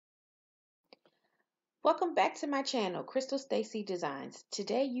Welcome back to my channel, Crystal Stacy Designs.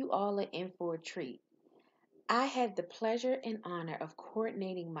 Today you all are in for a treat. I had the pleasure and honor of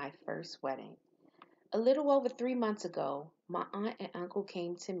coordinating my first wedding. A little over 3 months ago, my aunt and uncle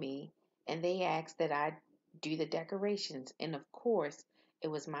came to me and they asked that I do the decorations, and of course, it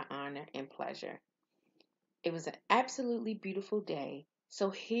was my honor and pleasure. It was an absolutely beautiful day, so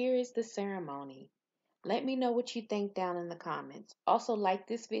here is the ceremony. Let me know what you think down in the comments. Also, like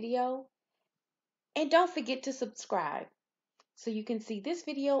this video and don't forget to subscribe so you can see this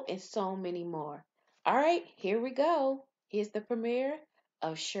video and so many more. All right, here we go. Here's the premiere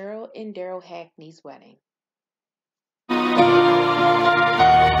of Cheryl and Darrell Hackney's wedding.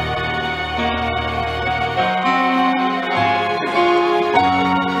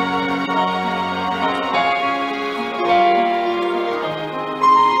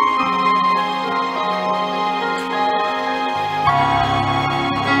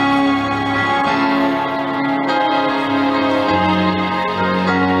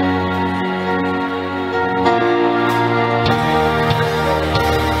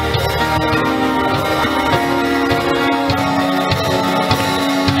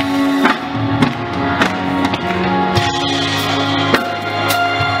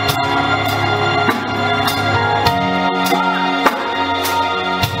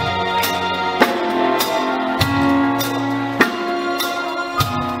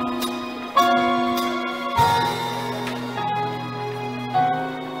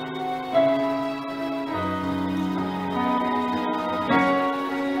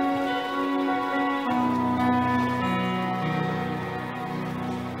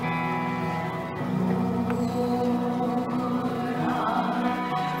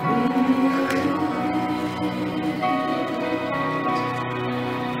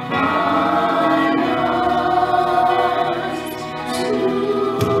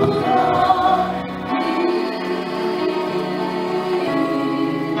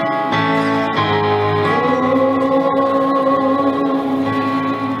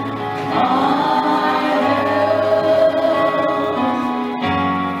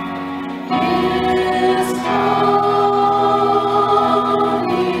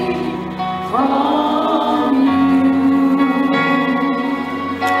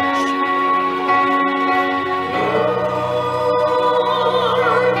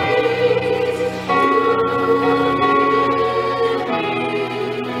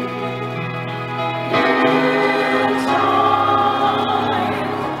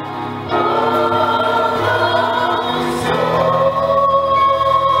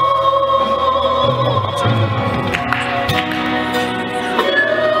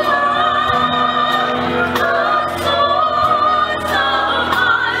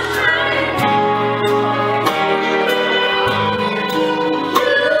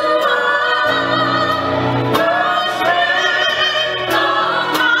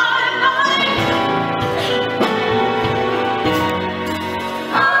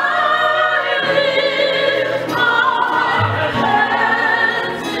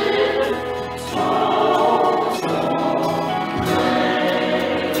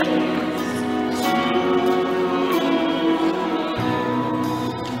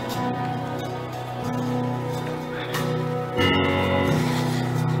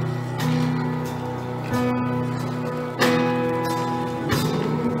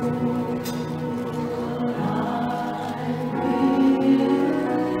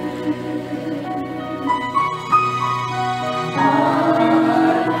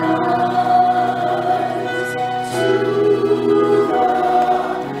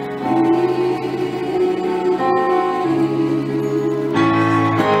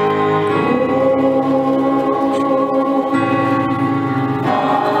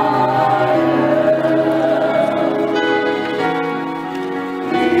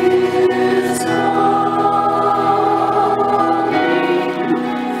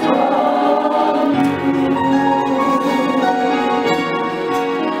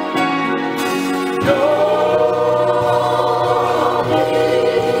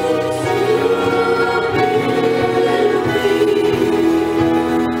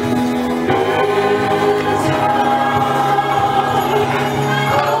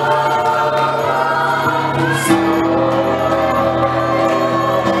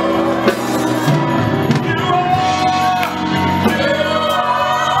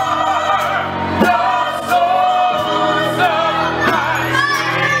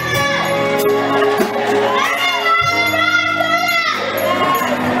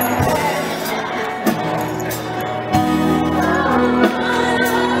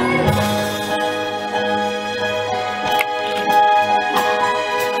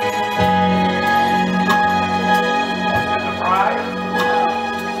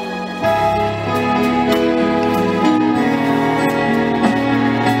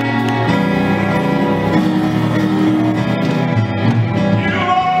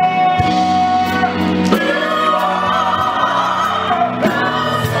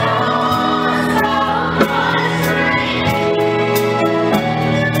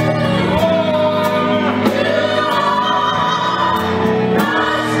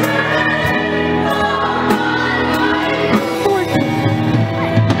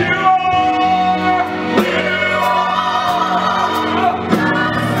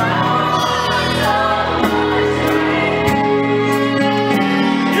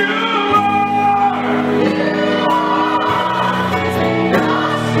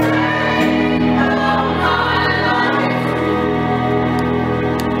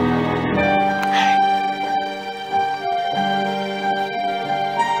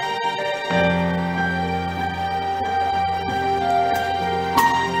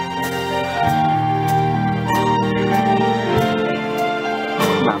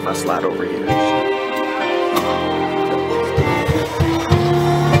 slide over here.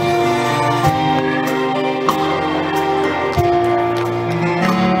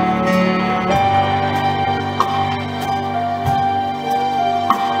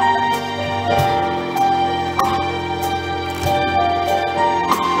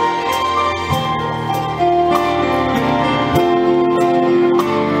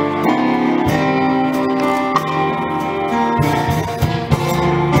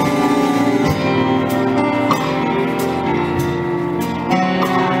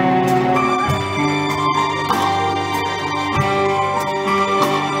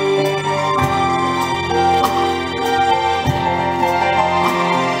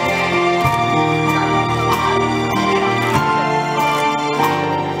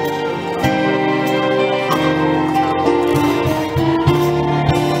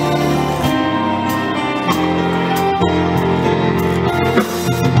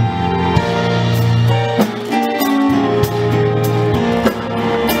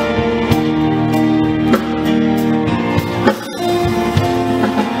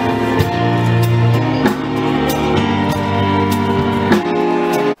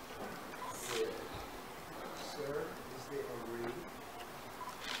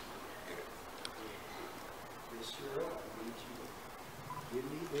 Cheryl, I need you to give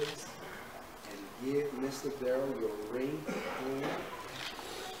me this and give Mr. Darrell your ring hand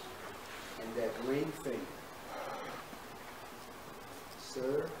and that ring finger.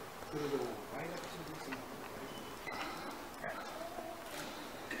 Sir, put it on right up to this ear.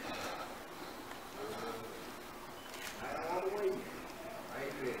 Right all the way here.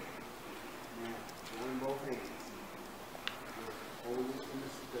 Right there. Now, join both hands. Hold this for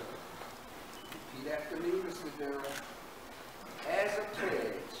Mr. Darrell. Repeat after me, Mr. Darrell. As a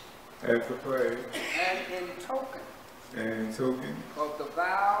pledge. As a pledge. And in token. And in token. Of the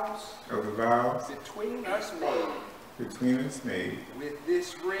vows. Of the vows. Between us made. Between us made. With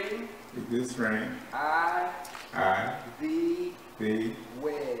this ring. With this ring. I. Thee.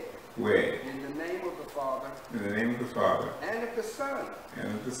 Wed. In the name of the Father. In the name of the Father. And of the Son. And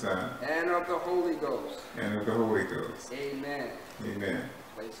of the Son. And of the Holy Ghost. And of the Holy Ghost. Amen. Amen.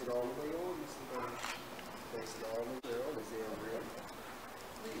 Place it all the way on, Mr. Darrell. Place it all the way on. Is there a ring?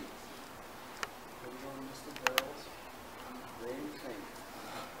 Please. Put it on Mr. Darrell's ring finger.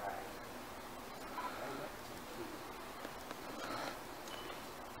 Right. Right up to the key.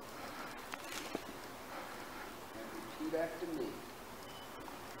 And repeat after me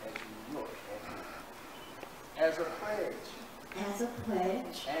as you look at me. As a pledge. As a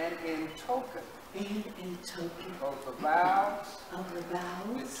pledge. And in token. And in token. Of the vows. Of the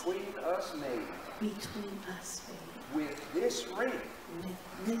vows. Between us made. Between us made. With this ring. With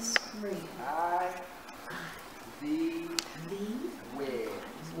this ring. I. Thee. Wed.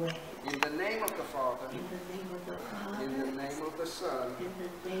 In the name of the Father. In the name of the Father. In the name of the Son. In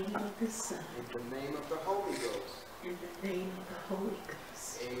the name of the Son. In the name of the Holy Ghost. In the name of the Holy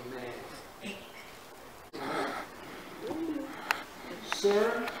Ghost. Amen. Amen.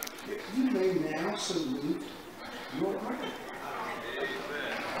 Sir, you may now salute your ring.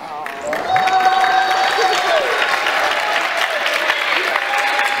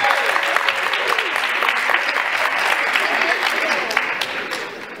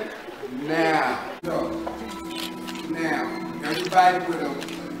 Now, everybody with a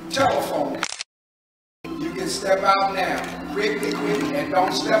telephone, you can step out now, quickly, and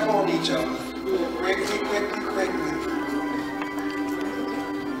don't step on each other. Quickly.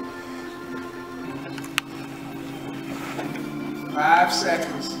 5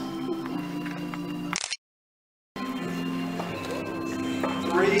 seconds.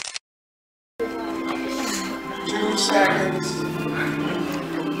 3, 2 seconds.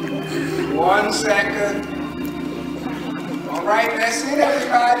 1 second. All right, that's it,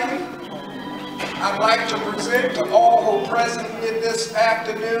 everybody. I'd like to present to all who are present here this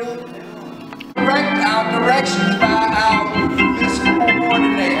afternoon our directions by our musical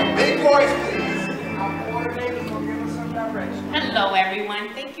coordinator. Big voice, please. Our coordinator will give us some directions. Hello, everyone.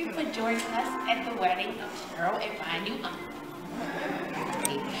 Thank you for joining us at the wedding of Cheryl and my new uncle.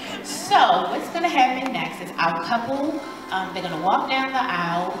 So, what's going to happen next is our couple, they're going to walk down the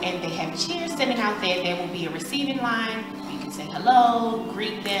aisle and they have chairs sitting out there. There will be a receiving line. You can say hello,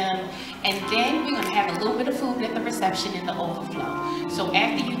 greet them, and then we're going to have a little bit of food at the reception in the overflow. So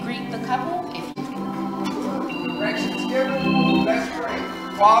after you greet the couple, if directions given, let's pray.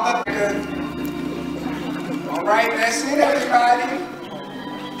 Father, all right, that's it, everybody.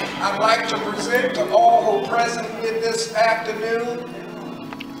 I'd like to present to all who are present here this afternoon,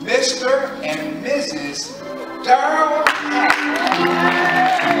 Mr. and Mrs. Darrell.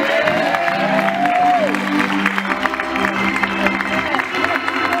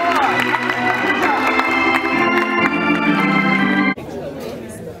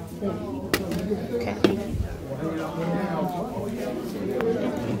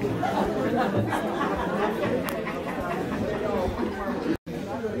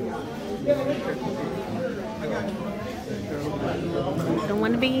 Don't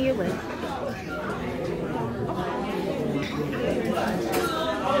want to be in your way.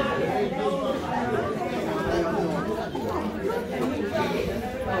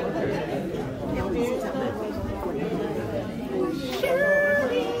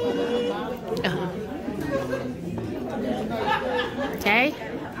 Okay.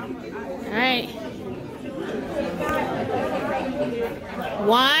 All right.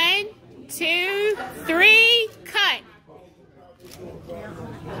 1, 2, 3, cut.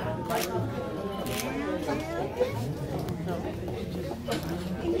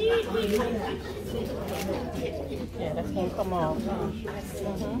 Yeah, that's gonna come off.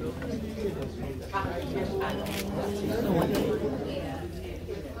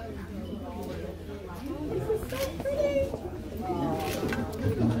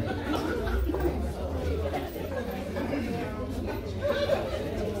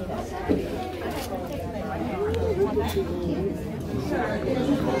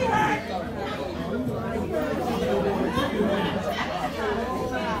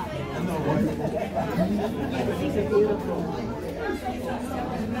 These are beautiful.